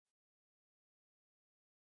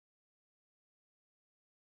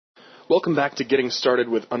Welcome back to Getting Started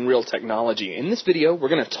with Unreal Technology. In this video, we're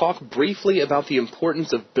going to talk briefly about the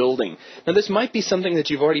importance of building. Now, this might be something that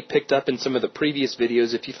you've already picked up in some of the previous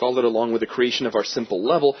videos if you followed along with the creation of our simple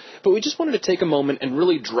level, but we just wanted to take a moment and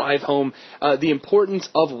really drive home the importance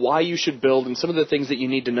of why you should build and some of the things that you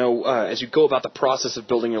need to know as you go about the process of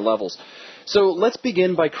building your levels. So let's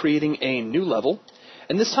begin by creating a new level,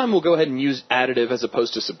 and this time we'll go ahead and use additive as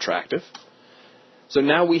opposed to subtractive. So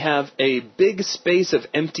now we have a big space of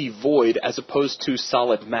empty void as opposed to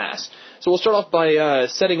solid mass. So we'll start off by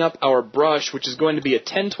setting up our brush, which is going to be a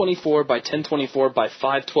 1024 by 1024 by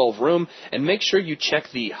 512 room, and make sure you check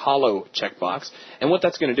the hollow checkbox. And what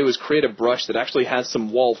that's going to do is create a brush that actually has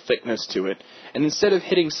some wall thickness to it. And instead of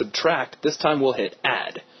hitting subtract, this time we'll hit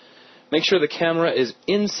add. Make sure the camera is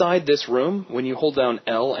inside this room when you hold down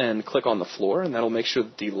L and click on the floor, and that'll make sure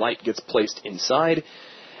that the light gets placed inside.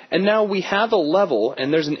 And now we have a level,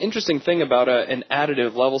 and there's an interesting thing about an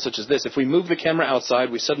additive level such as this. If we move the camera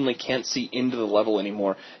outside, we suddenly can't see into the level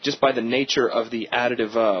anymore, just by the nature of the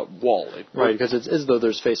additive wall. Right, because it's as though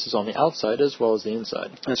there's faces on the outside as well as the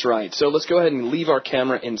inside. That's right. So let's go ahead and leave our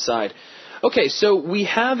camera inside. Okay, so we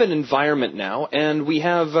have an environment now, and we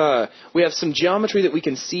have some geometry that we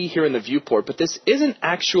can see here in the viewport, but this isn't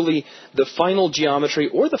actually the final geometry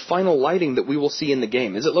or the final lighting that we will see in the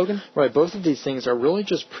game. Is it, Logan? Right, both of these things are really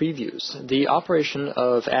just previews. The operation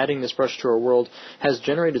of adding this brush to our world has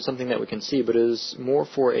generated something that we can see, but is more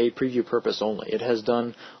for a preview purpose only. It has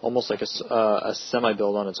done almost like a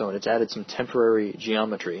semi-build on its own. It's added some temporary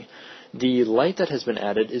geometry. The light that has been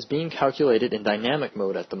added is being calculated in dynamic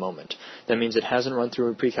mode at the moment. That means it hasn't run through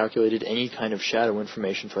and pre-calculated any kind of shadow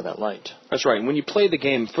information for that light. That's right. When you play the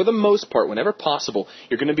game, for the most part, whenever possible,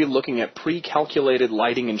 you're going to be looking at pre-calculated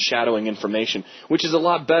lighting and shadowing information, which is a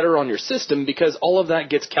lot better on your system because all of that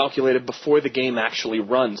gets calculated before the game actually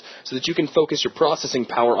runs, so that you can focus your processing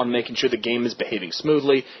power on making sure the game is behaving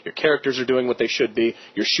smoothly, your characters are doing what they should be,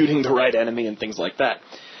 you're shooting the right enemy, and things like that.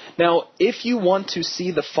 Now, if you want to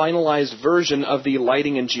see the finalized version of the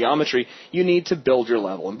lighting and geometry, you need to build your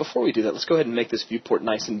level. And before we do that, let's go ahead and make this viewport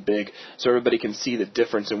nice and big so everybody can see the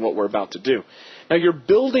difference in what we're about to do. Now, your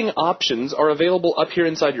building options are available up here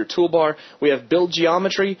inside your toolbar. We have build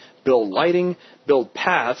geometry, build lighting, build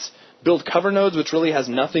paths, build cover nodes, which really has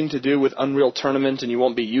nothing to do with Unreal Tournament, and you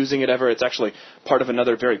won't be using it ever. It's actually part of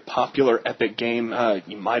another very popular epic game.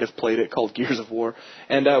 You might have played it, called Gears of War.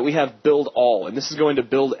 And we have build all, and this is going to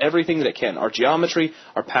build everything that it can, our geometry,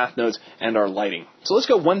 our path nodes, and our lighting. So let's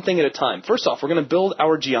go one thing at a time. First off, we're going to build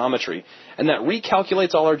our geometry, and that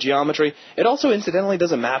recalculates all our geometry. It also incidentally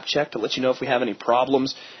does a map check to let you know if we have any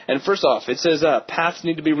problems. And first off, it says paths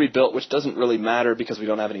need to be rebuilt, which doesn't really matter because we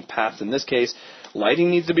don't have any paths in this case. Lighting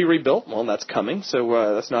needs to be rebuilt. Well, that's coming,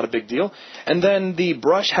 so that's not a big deal. And then the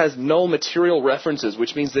brush has null material references,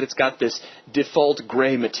 which means that it's got this default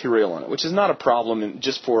gray material on it, which is not a problem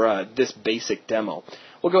just for this basic demo.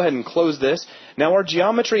 We'll go ahead and close this. Now our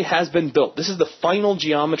geometry has been built. This is the final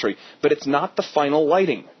geometry, but it's not the final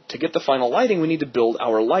lighting. To get the final lighting, we need to build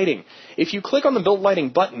our lighting. If you click on the Build Lighting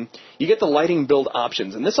button, you get the lighting build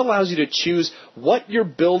options, and this allows you to choose what you're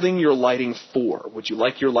building your lighting for. Would you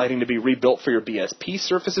like your lighting to be rebuilt for your BSP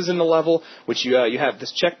surfaces in the level, which you have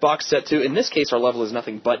this checkbox set to? In this case, our level is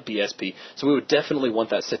nothing but BSP, so we would definitely want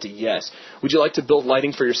that set to yes. Would you like to build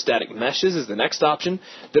lighting for your static meshes is the next option.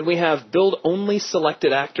 Then we have Build Only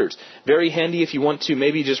Selected Actors. Very handy if you want to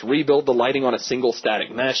maybe just rebuild the lighting on a single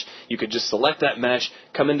static mesh. You could just select that mesh,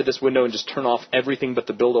 come into this window and just turn off everything but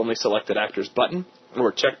the Build Only Selected Actors button,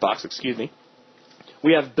 or checkbox, excuse me.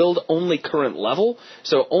 We have Build Only Current Level,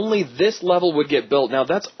 so only this level would get built. Now,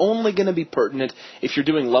 that's only going to be pertinent if you're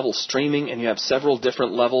doing level streaming and you have several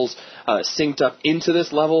different levels synced up into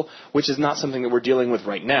this level, which is not something that we're dealing with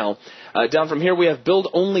right now. Down from here, we have Build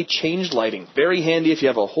Only Changed Lighting. Very handy if you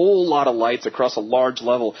have a whole lot of lights across a large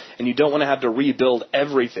level and you don't want to have to rebuild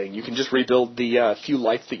everything. You can just rebuild the few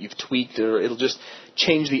lights that you've tweaked, or it'll just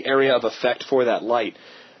change the area of effect for that light.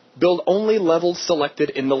 Build only levels selected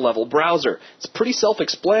in the level browser. It's pretty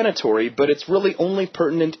self-explanatory, but it's really only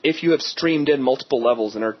pertinent if you have streamed in multiple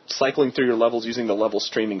levels and are cycling through your levels using the level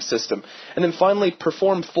streaming system. And then finally,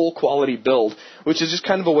 perform full quality build, which is just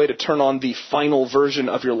kind of a way to turn on the final version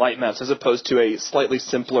of your light maps as opposed to a slightly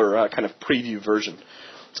simpler kind of preview version.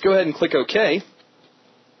 Let's go ahead and click OK.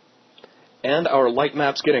 And our light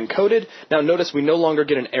maps get encoded. Now notice we no longer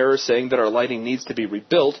get an error saying that our lighting needs to be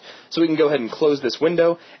rebuilt, so we can go ahead and close this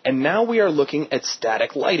window, and now we are looking at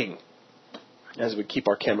static lighting. As we keep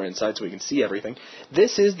our camera inside so we can see everything,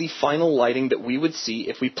 this is the final lighting that we would see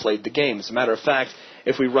if we played the game. As a matter of fact,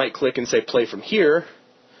 if we right-click and say play from here,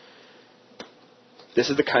 This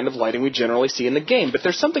is the kind of lighting we generally see in the game. But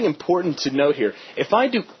there's something important to note here. If I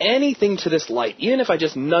do anything to this light, even if I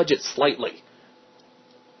just nudge it slightly,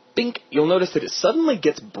 bink, you'll notice that it suddenly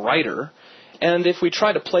gets brighter. And if we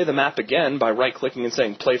try to play the map again by right-clicking and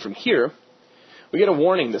saying play from here, we get a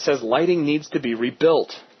warning that says lighting needs to be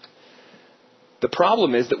rebuilt. The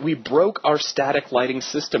problem is that we broke our static lighting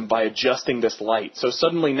system by adjusting this light. So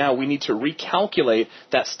suddenly now we need to recalculate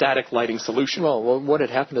that static lighting solution. Well, what had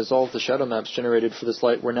happened is all of the shadow maps generated for this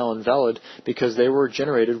light were now invalid because they were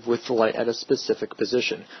generated with the light at a specific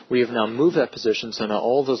position. We have now moved that position, so now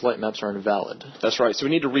all of those light maps are invalid. That's right. So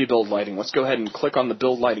we need to rebuild lighting. Let's go ahead and click on the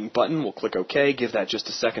Build Lighting button. We'll click OK, give that just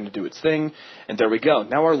a second to do its thing, and there we go.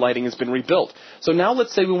 Now our lighting has been rebuilt. So now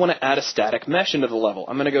let's say we want to add a static mesh into the level.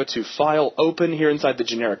 I'm going to go to File, Open, here inside the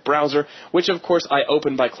generic browser, which of course I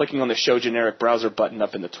open by clicking on the Show Generic Browser button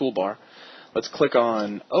up in the toolbar. Let's click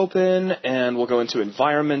on Open, and we'll go into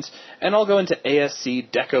Environment, and I'll go into ASC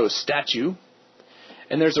Deco Statue.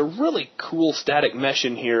 And there's a really cool static mesh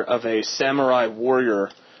in here of a samurai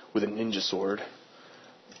warrior with a ninja sword.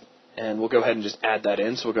 And we'll go ahead and just add that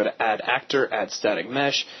in. So we'll go to Add Actor, Add Static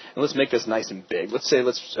Mesh, and let's make this nice and big. Let's say,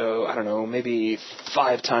 I don't know, maybe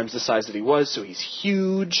 5 times the size that he was, so he's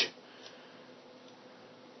huge.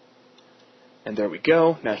 And there we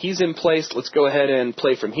go. Now he's in place. Let's go ahead and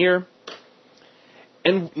play from here.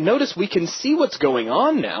 And notice we can see what's going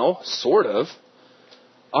on now, sort of.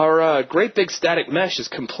 Our great big static mesh is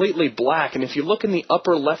completely black, and if you look in the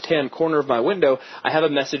upper left-hand corner of my window, I have a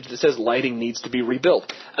message that says lighting needs to be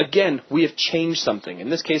rebuilt. Again, we have changed something. In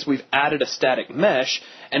this case, we've added a static mesh,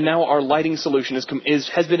 and now our lighting solution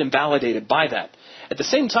has been invalidated by that. At the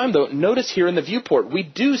same time, though, notice here in the viewport, we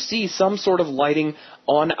do see some sort of lighting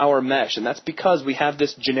on our mesh, and that's because we have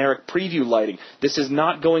this generic preview lighting. This is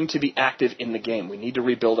not going to be active in the game. We need to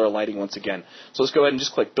rebuild our lighting once again. So let's go ahead and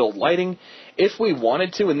just click Build Lighting. If we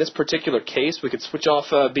wanted to, in this particular case, we could switch off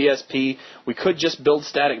BSP. We could just build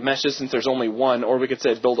static meshes since there's only one, or we could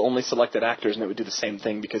say build only selected actors, and it would do the same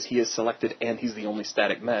thing because he is selected and he's the only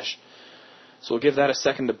static mesh. So we'll give that a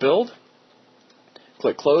second to build.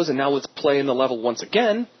 Click Close, and now let's play in the level once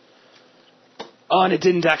again. Oh, and it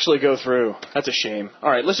didn't actually go through. That's a shame. All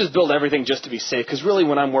right, let's just build everything just to be safe, because really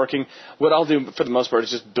when I'm working, what I'll do for the most part is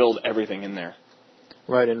just build everything in there.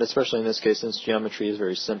 Right, and especially in this case, since geometry is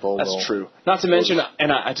very simple. That's true. Not to mention,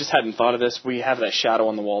 and I just hadn't thought of this, we have that shadow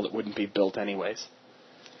on the wall that wouldn't be built anyways.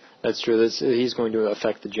 That's true. He's going to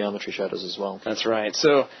affect the geometry shadows as well. That's right.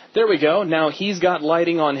 So there we go. Now he's got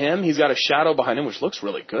lighting on him. He's got a shadow behind him, which looks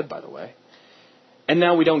really good, by the way. And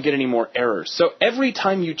now we don't get any more errors. So every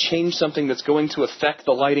time you change something that's going to affect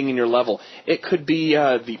the lighting in your level, it could be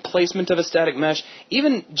the placement of a static mesh,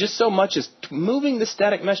 even just so much as moving the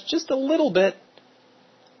static mesh just a little bit,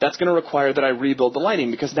 that's going to require that I rebuild the lighting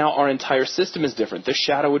because now our entire system is different. This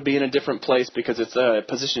shadow would be in a different place because its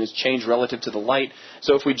position has changed relative to the light.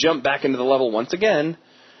 So if we jump back into the level once again,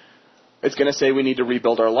 it's going to say we need to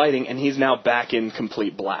rebuild our lighting, and he's now back in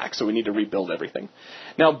complete black, so we need to rebuild everything.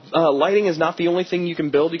 Now, lighting is not the only thing you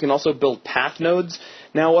can build. You can also build path nodes.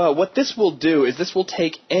 Now, what this will do is this will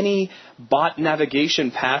take any bot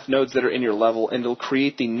navigation path nodes that are in your level, and it'll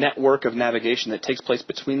create the network of navigation that takes place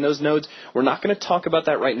between those nodes. We're not going to talk about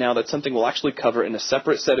that right now. That's something we'll actually cover in a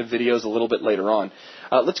separate set of videos a little bit later on.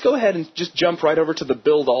 Let's go ahead and just jump right over to the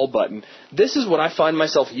Build All button. This is what I find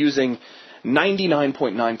myself using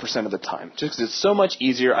 99.9% of the time, just because it's so much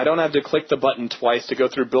easier. I don't have to click the button twice to go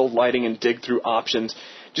through build lighting and dig through options.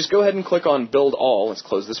 Just go ahead and click on Build All. Let's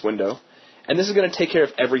close this window. And this is going to take care of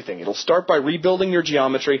everything. It'll start by rebuilding your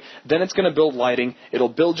geometry, then it's going to build lighting, it'll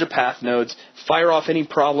build your path nodes, fire off any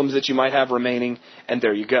problems that you might have remaining, and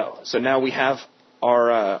there you go. So now we have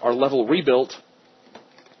our level rebuilt,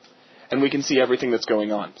 and we can see everything that's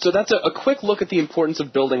going on. So that's a quick look at the importance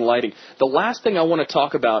of building lighting. The last thing I want to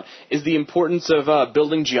talk about is the importance of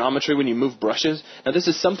building geometry when you move brushes. Now this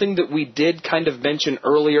is something that we did kind of mention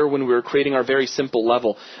earlier when we were creating our very simple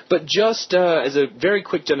level. But just as a very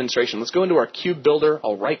quick demonstration, let's go into our cube builder.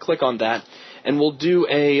 I'll right click on that, and we'll do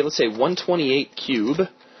a, let's say, 128 cube.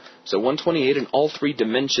 So 128 in all 3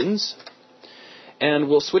 dimensions. And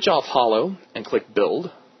we'll switch off hollow and click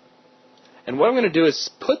build. And what I'm going to do is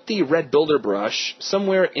put the red builder brush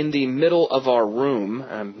somewhere in the middle of our room.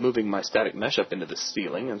 I'm moving my static mesh up into the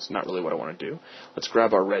ceiling. That's not really what I want to do. Let's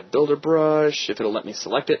grab our red builder brush, if it'll let me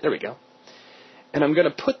select it. There we go. And I'm going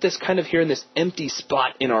to put this kind of here in this empty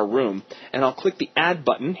spot in our room. And I'll click the Add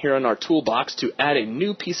button here on our toolbox to add a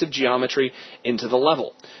new piece of geometry into the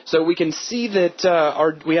level. So we can see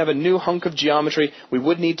that we have a new hunk of geometry. We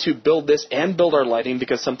would need to build this and build our lighting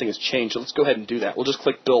because something has changed. So let's go ahead and do that. We'll just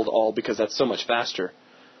click Build All because that's so much faster.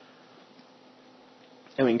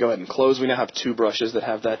 And we can go ahead and close. We now have 2 brushes that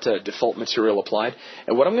have that default material applied.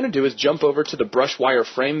 And what I'm going to do is jump over to the brush wire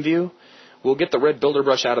frame view. We'll get the red builder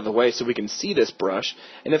brush out of the way so we can see this brush.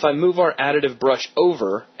 And if I move our additive brush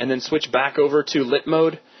over and then switch back over to lit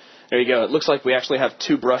mode, there you go. It looks like we actually have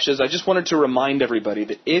 2 brushes. I just wanted to remind everybody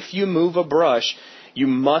that if you move a brush, you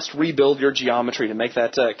must rebuild your geometry to make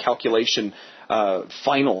that calculation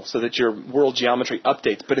final so that your world geometry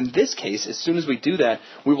updates. But in this case, as soon as we do that,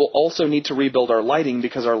 we will also need to rebuild our lighting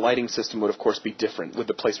because our lighting system would, of course, be different with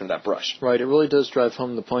the placement of that brush. Right. It really does drive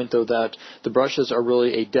home the point, though, that the brushes are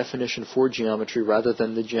really a definition for geometry rather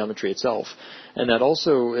than the geometry itself. And that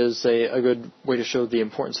also is a good way to show the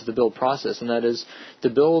importance of the build process, and that is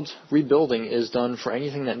the rebuilding is done for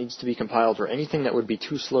anything that needs to be compiled or anything that would be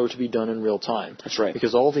too slow to be done in real time. That's right.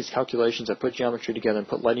 Because all of these calculations that put geometry together and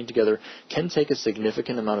put lighting together can take a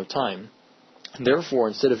significant amount of time. Therefore,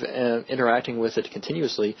 instead of interacting with it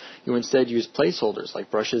continuously, you instead use placeholders like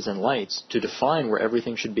brushes and lights to define where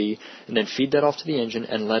everything should be, and then feed that off to the engine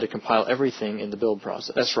and let it compile everything in the build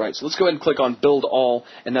process. That's right. So let's go ahead and click on Build All,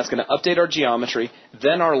 and that's going to update our geometry,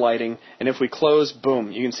 then our lighting, and if we close,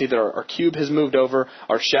 boom, you can see that our cube has moved over,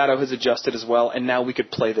 our shadow has adjusted as well, and now we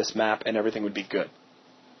could play this map and everything would be good.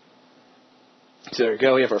 So there we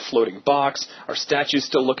go, we have our floating box, our statue's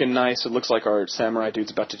still looking nice, it looks like our samurai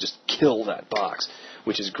dude's about to just kill that box,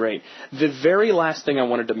 which is great. The very last thing I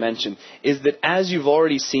wanted to mention is that as you've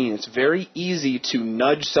already seen, it's very easy to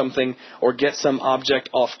nudge something or get some object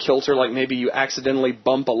off kilter, like maybe you accidentally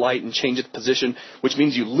bump a light and change its position, which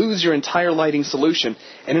means you lose your entire lighting solution,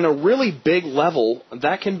 and in a really big level,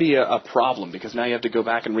 that can be a problem, because now you have to go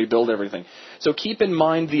back and rebuild everything. So keep in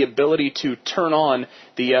mind the ability to turn on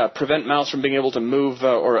the prevent mouse from being able to move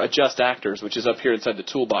or adjust actors, which is up here inside the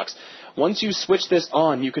toolbox. Once you switch this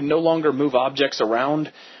on, you can no longer move objects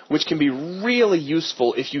around, which can be really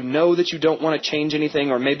useful if you know that you don't want to change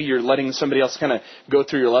anything, or maybe you're letting somebody else kind of go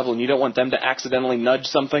through your level and you don't want them to accidentally nudge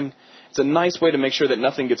something. It's a nice way to make sure that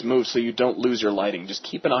nothing gets moved so you don't lose your lighting. Just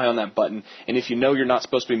keep an eye on that button, and if you know you're not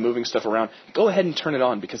supposed to be moving stuff around, go ahead and turn it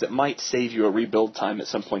on, because it might save you a rebuild time at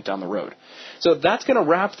some point down the road. So that's going to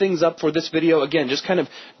wrap things up for this video. Again, just kind of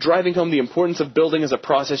driving home the importance of building as a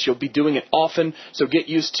process. You'll be doing it often, so get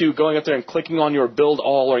used to going up there and clicking on your build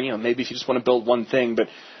all, or maybe if you just want to build one thing, but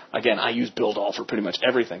again, I use build all for pretty much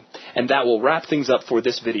everything. And that will wrap things up for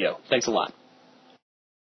this video. Thanks a lot.